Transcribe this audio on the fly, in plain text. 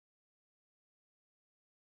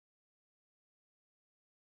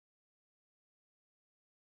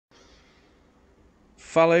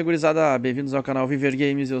Fala aí, gurizada, bem-vindos ao canal Viver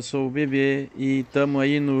Games, eu sou o Bebê e tamo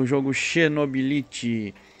aí no jogo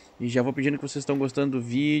CHENOBYLITE. E já vou pedindo que vocês estão gostando do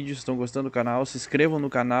vídeo, estão gostando do canal, se inscrevam no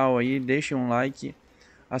canal aí, deixem um like,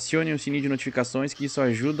 acionem o sininho de notificações, que isso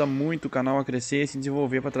ajuda muito o canal a crescer e se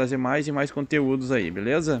desenvolver para trazer mais e mais conteúdos aí,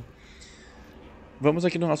 beleza? Vamos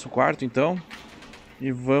aqui no nosso quarto então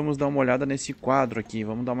e vamos dar uma olhada nesse quadro aqui,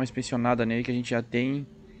 vamos dar uma inspecionada nele que a gente já tem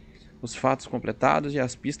os fatos completados e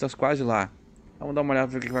as pistas quase lá. Vamos dar uma olhada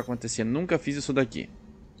para ver o que vai acontecer. Nunca fiz isso daqui.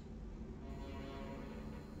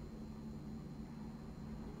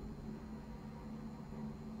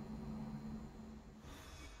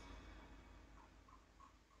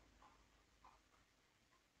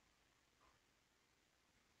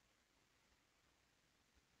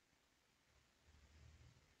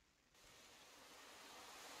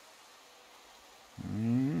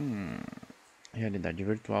 Realidade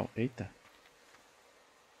virtual. Eita.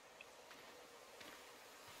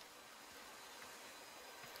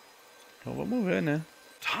 Então vamos ver, né?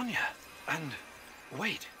 Tanya, and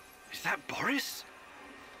wait, is that Boris?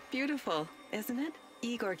 Beautiful, isn't it?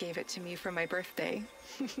 Igor gave it to me for my birthday.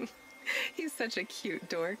 He's such a cute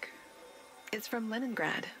dork. It's from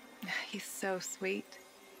Leningrad. He's so sweet.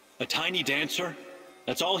 A tiny dancer?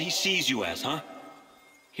 That's all he sees you as, huh?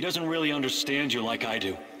 He doesn't really understand you like I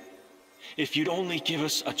do. If you'd only give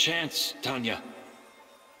us a chance, Tanya.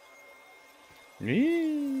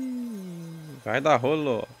 Vai dar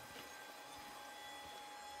rolo.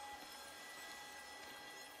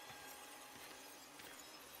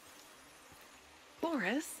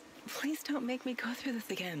 Boris, please don't make me go through this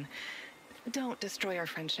again. Don't destroy our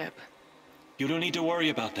friendship. You don't need to worry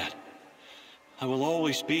about that. I will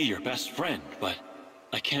always be your best friend, but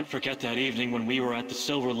I can't forget that evening when we were at the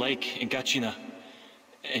Silver Lake in Gachina.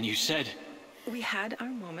 And you said... We had our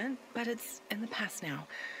moment, but it's in the past now.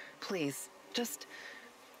 Please, just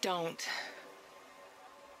don't.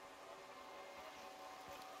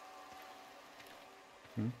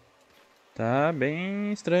 Tá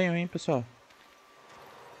bem estranho, hein, pessoal?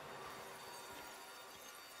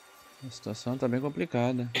 A situação tá bem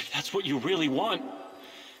complicada. If that's what you really want...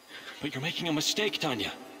 But you're making a mistake,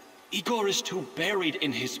 Tanya. Igor is too buried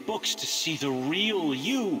in his books to see the real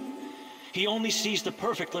you. He only sees the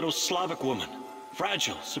perfect little Slavic woman.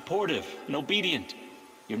 Fragile, supportive, and obedient.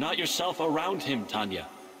 You're not yourself around him, Tanya.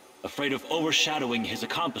 Afraid of overshadowing his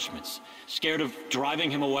accomplishments. Scared of driving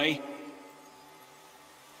him away.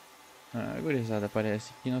 Gurizada,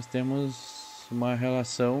 parece que nós temos uma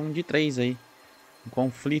relação de três aí.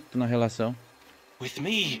 Conflito na relação. With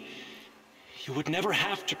me, you would never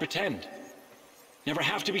have to pretend. Never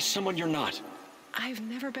have to be someone you're not. I've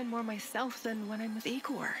never been more myself than when I'm with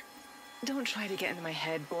Igor. Don't try to get into my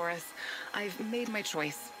head, Boris. I've made my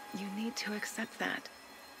choice. You need to accept that.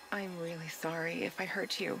 I'm really sorry if I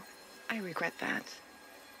hurt you. I regret that.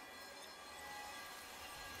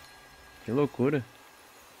 Que loucura.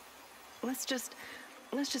 Let's just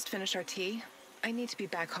finish our tea. I need to be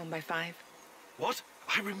back home by 5. What?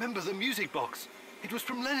 I remember the music box. It was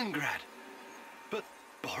from Leningrad. But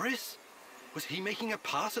Boris? Was he making a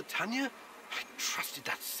pass at Tanya? I trusted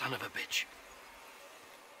that son of a bitch.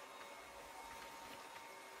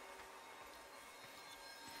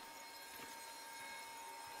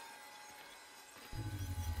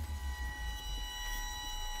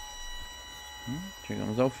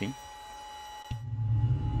 Chegamos ao fim.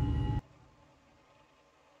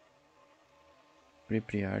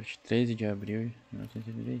 Prepri-art, 13 de abril de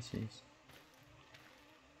 1986.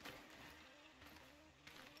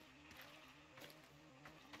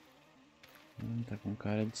 Tá com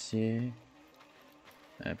cara de ser...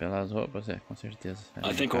 pelas roupas, com certeza.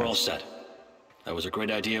 I think we're all set. That was a great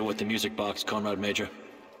idea with the music box, Comrade Major.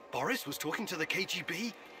 Boris was talking to the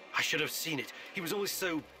KGB? I should have seen it. He was always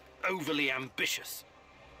so overly ambitious.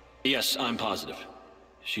 Yes, I'm positive.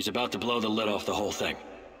 She's about to blow the lid off the whole thing.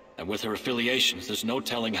 And with her affiliations, there's no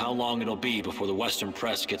telling how long it'll be before the Western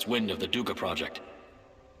press gets wind of the Duga project.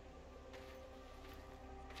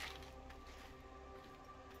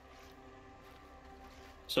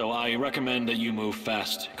 So I recommend that you move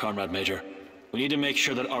fast, Comrade Major. We need to make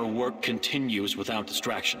sure that our work continues without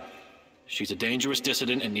distraction. She's a dangerous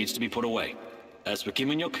dissident and needs to be put away. As for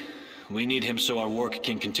Kimenyuk, we need him so our work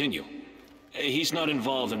can continue. He's not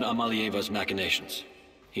involved in Amalieva's machinations.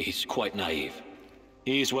 He's quite naive.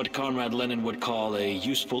 He's what Comrade Lenin would call a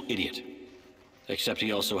useful idiot. Except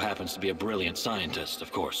he also happens to be a brilliant scientist,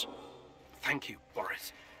 of course. Thank you,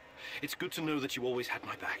 Boris. It's good to know that you always had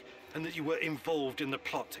my back, and that you were involved in the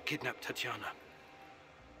plot to kidnap Tatiana.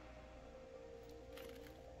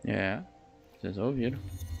 Vocês ouviram.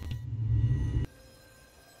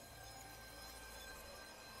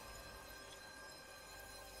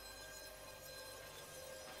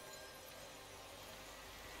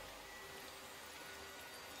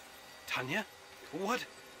 Tanya? What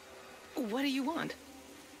What do you want?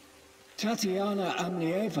 Tatiana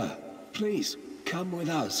Amlieva, please, come with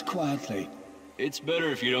us quietly. It's better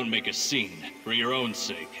if you don't make a scene, for your own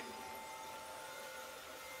sake.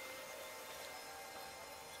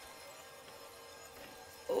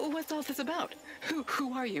 What's all this about?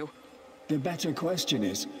 Who are you? The better question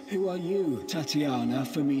is, who are you, Tatiana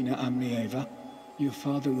Femina Amlieva? Your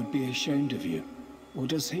father would be ashamed of you. Or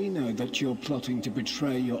does he know that you're plotting to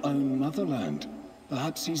betray your own motherland?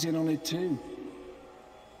 Perhaps he's in on it too.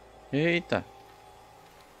 Eita.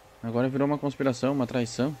 Agora virou uma conspiração, uma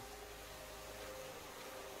traição.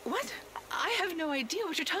 What? I have no idea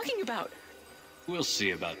what you're talking about. We'll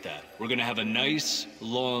see about that. We're gonna have a nice,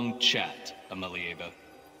 long chat, Amalieva.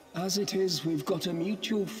 As it is, we've got a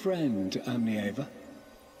mutual friend, Amlieva.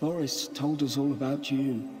 Boris told us all about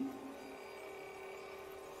you.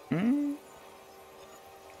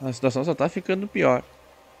 A situação só tá ficando pior.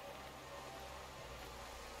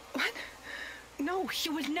 What? No, he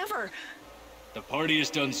would never. The party has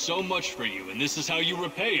done so much for you, and this is how you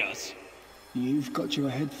repay us. You've got your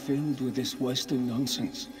head filled with this Western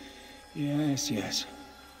nonsense. Yes, yes.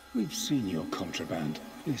 We've seen your contraband,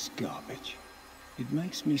 this garbage. It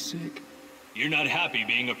makes me sick. You're not happy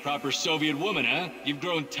being a proper Soviet woman, huh? You've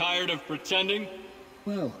grown tired of pretending?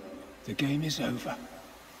 Well, the game is over.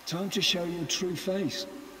 Time to show your true face.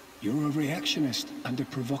 You're a reactionist and a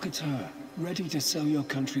provocateur, ready to sell your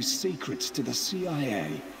country's secrets to the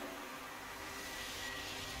CIA.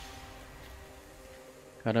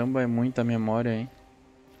 Caramba, é muita memória, hein?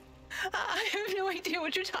 I have no idea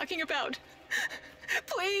what you're talking about.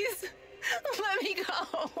 Please, let me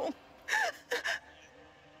go.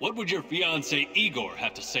 What would your fiancé Igor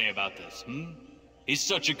have to say about this, He's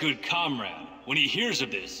such a good comrade. When he hears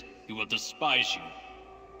of this, he will despise you.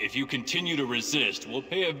 If you continue to resist, we'll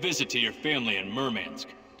pay a visit to your family in Murmansk.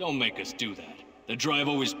 Don't make us do that. The drive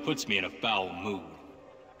always puts me in a foul mood.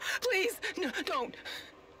 Please, no, don't.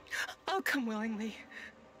 I'll come willingly.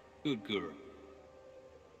 Good girl.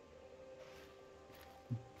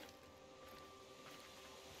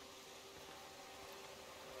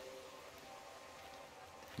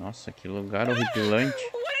 Nossa, que lugar horripilante.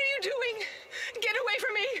 What are you doing? Get away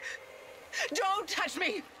from me! Don't touch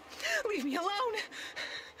me! Leave me alone!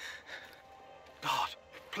 God,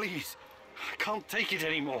 please. I can't take it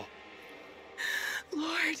anymore.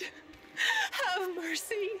 Lord, have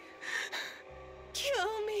mercy.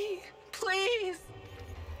 Kill me, please.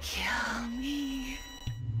 Kill me.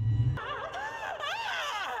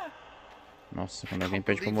 Nossa, quando alguém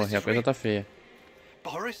pede pra morrer, a coisa tá feia.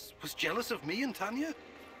 Boris was jealous of me and Tanya?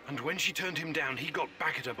 And when she turned him down, he got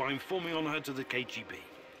back at her by informing on her to the KGB.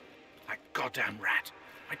 That goddamn rat.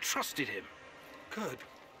 I trusted him. Good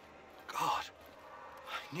God.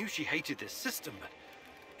 I knew she hated this system, but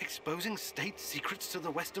exposing state secrets to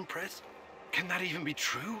the Western press? Can that even be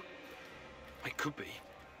true? It could be.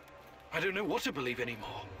 I don't know what to believe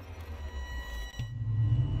anymore.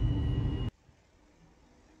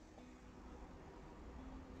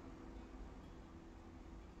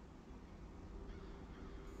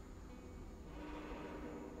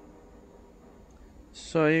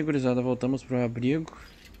 Isso aí, gurizada, voltamos pro abrigo.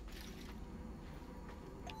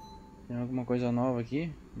 Tem alguma coisa nova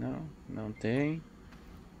aqui? Não, não tem.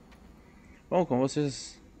 Bom, como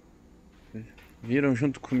vocês viram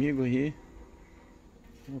junto comigo aí,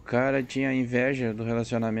 o cara tinha inveja do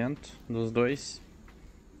relacionamento dos dois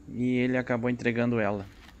e ele acabou entregando ela.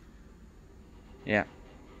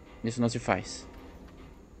 Isso não se faz.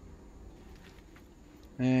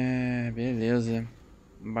 Beleza.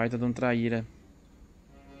 Baita de um traíra.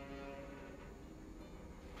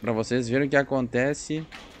 Pra vocês verem o que acontece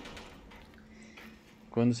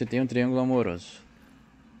quando se tem um triângulo amoroso.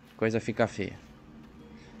 Coisa fica feia.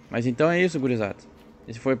 Mas então é isso, gurizada.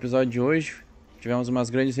 Esse foi o episódio de hoje. Tivemos umas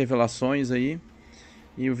grandes revelações aí.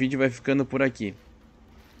 E o vídeo vai ficando por aqui.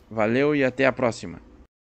 Valeu e até a próxima.